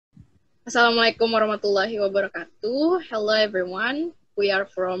Assalamualaikum warahmatullahi wabarakatuh. Hello everyone. We are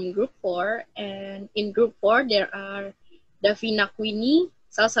from Group 4 and in Group 4 there are Davina Queenie,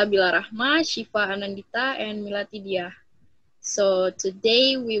 Salsabila Rahma, Shifa Anandita, and Milati Diah. So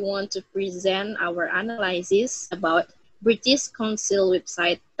today we want to present our analysis about British Council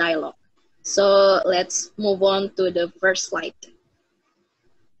website dialogue. So let's move on to the first slide.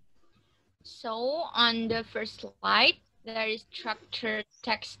 So on the first slide, there is structured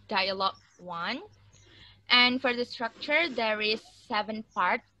text dialogue 1. And for the structure, there is 7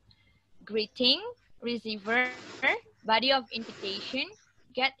 parts: greeting, receiver, body of invitation,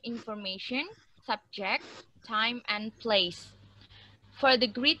 get information, subject, time, and place. For the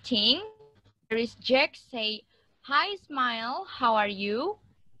greeting, there is Jack say, "Hi Ismail, how are you?"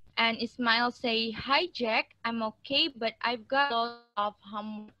 And Ismail say, "Hi Jack, I'm okay, but I've got lots of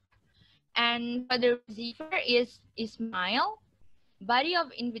homework." And for the receiver is Ismail. Body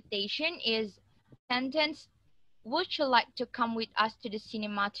of invitation is sentence, "Would you like to come with us to the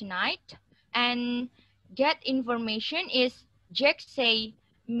cinema tonight?" And get information is Jack say,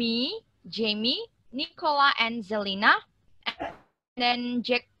 "Me, Jamie, Nicola, and Zelina." And then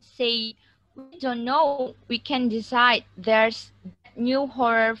Jack say, "We don't know. We can decide. There's that new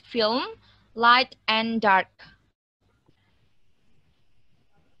horror film, Light and Dark."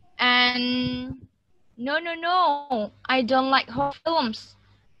 And no, I don't like horror films.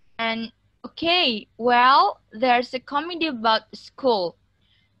 And okay, well, there's a comedy about school.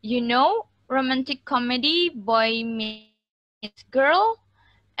 You know, romantic comedy, boy meets girl.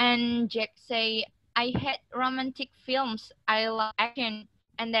 And Jack say, "I hate romantic films. I love action."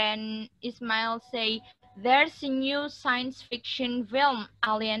 And then Ismail say, "There's a new science fiction film,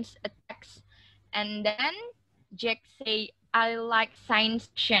 Aliens Attacks." And then Jack say, "I like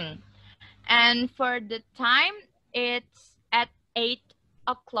science fiction." And for the time, it's at 8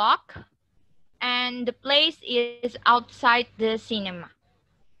 o'clock. And the place is outside the cinema.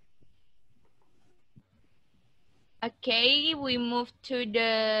 Okay, we move to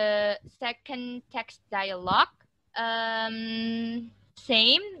the second text dialogue.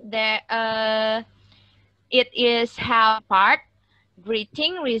 Same. It is have part: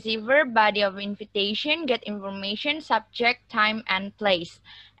 greeting, receiver, body of invitation, get information, subject, time, and place.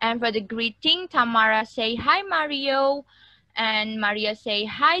 And for the greeting, Tamara say, "Hi Mario," and Maria say,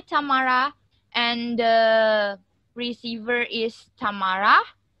 "Hi Tamara," and the receiver is Mario.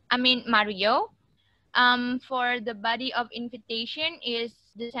 For the body of invitation is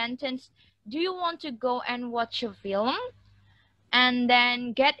the sentence, "Do you want to go and watch a film?" And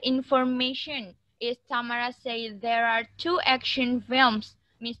then get information is Tamara say, "There are 2 action films,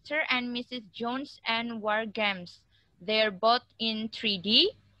 Mr. and Mrs. Jones and War Games. They're both in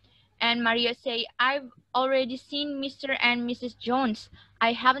 3D. And Maria say, "I've already seen Mr. and Mrs. Jones.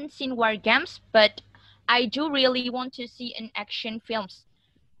 I haven't seen War Games, but I do really want to see an action films."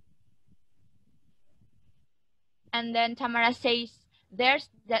 And then Tamara says, "There's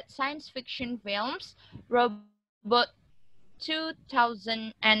that science fiction films, Robot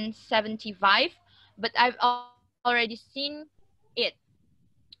 2075, but I've already seen it."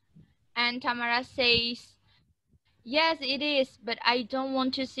 And Tamara says, "Yes, it is, but I don't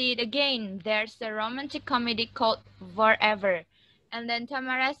want to see it again. There's a romantic comedy called Forever." And then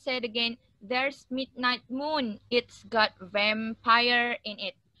Tamara said again, "There's Midnight Moon. It's got vampire in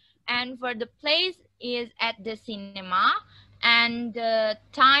it." And for the place is at the cinema and the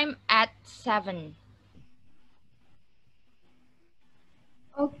time at 7.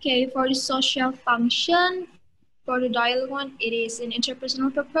 Okay, for the social function, for the dialogue one, it is an interpersonal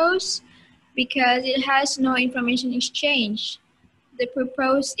purpose because it has no information exchange. The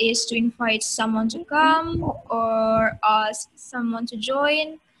purpose is to invite someone to come or ask someone to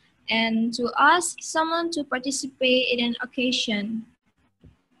join and to ask someone to participate in an occasion.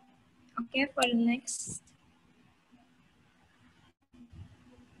 Okay, for the next.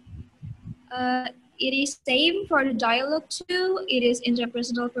 It is same for the dialogue too. It is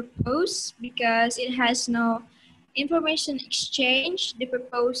interpersonal purpose because it has no information exchange. The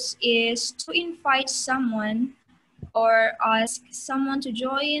purpose is to invite someone or ask someone to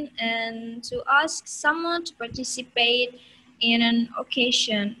join and to ask someone to participate in an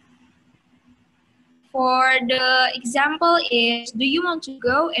occasion. For the example is, do you want to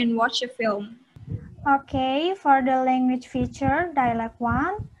go and watch a film? Okay, for the language feature, dialect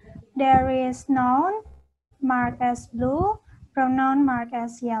 1, there is noun marked as blue, pronoun marked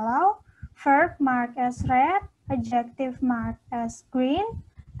as yellow, verb marked as red, adjective marked as green,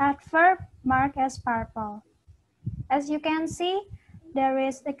 adverb marked as purple. As you can see, there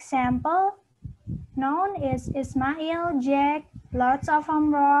is example. Noun is Ismail, Jack, lots of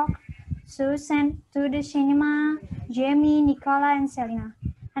homework. Sue sent to the cinema, Jamie, Nicola, and Selena,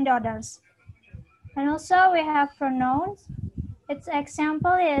 and others. And also we have pronouns. Its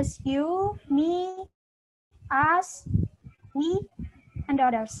example is you, me, us, we, and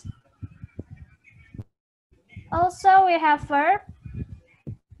others. Also we have verb.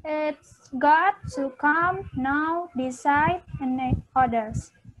 It's got, to, come, now, decide, and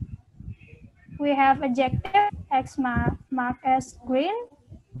others. We have adjective, X mark as green.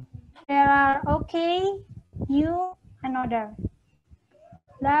 There are okay, new, and other.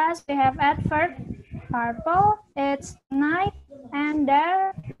 Last, we have adverb, purple, it's night, and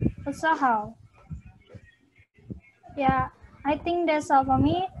there, also how. Yeah, I think that's all for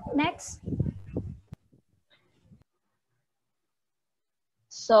me. Next.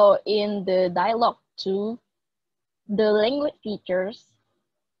 So in the dialogue 2, the language features,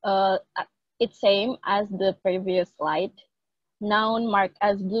 it's same as the previous slide. Noun marked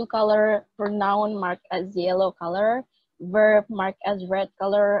as blue color, pronoun marked as yellow color, verb marked as red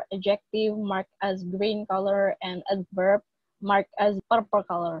color, adjective marked as green color, and adverb marked as purple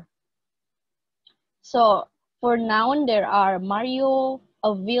color. So for noun, there are Mario,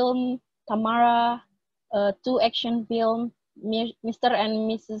 a film, Tamara, 2 action film, Mr. and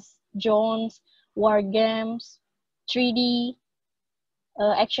Mrs. Jones, War Games, 3D,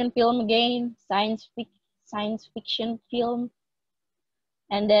 action film again, science fiction film.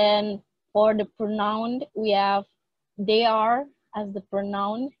 And then for the pronoun, we have they are as the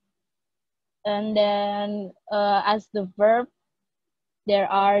pronoun. And then as the verb,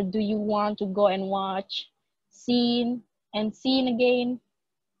 there are do you want to go and watch, seen, and seen again.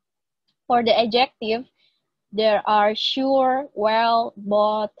 For the adjective, there are sure, well,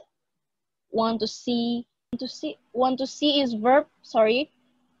 both, want to see. Want to see is verb, sorry.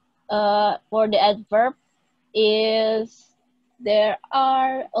 For the adverb is there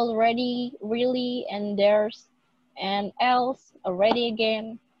are, already, really, and there's, and else, already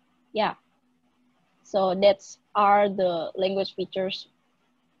again. Yeah. So that's are the language features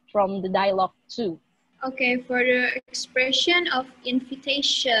from the dialogue 2. Okay, for the expression of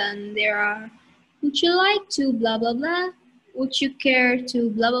invitation, there are, would you like to blah, blah, blah? Would you care to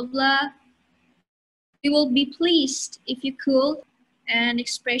blah, blah, blah? We will be pleased if you could. An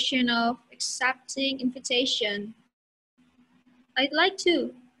expression of accepting invitation. I'd like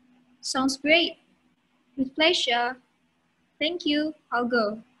to. Sounds great. With pleasure. Thank you, I'll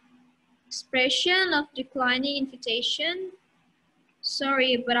go. Expression of declining invitation.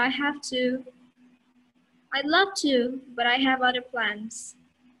 Sorry, but I have to. I'd love to, but I have other plans.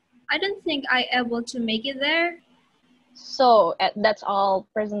 I don't think I'm able to make it there. So that's all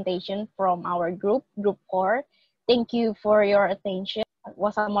presentation from our group 4. Thank you for your attention.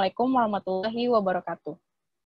 Wassalamualaikum warahmatullahi wabarakatuh.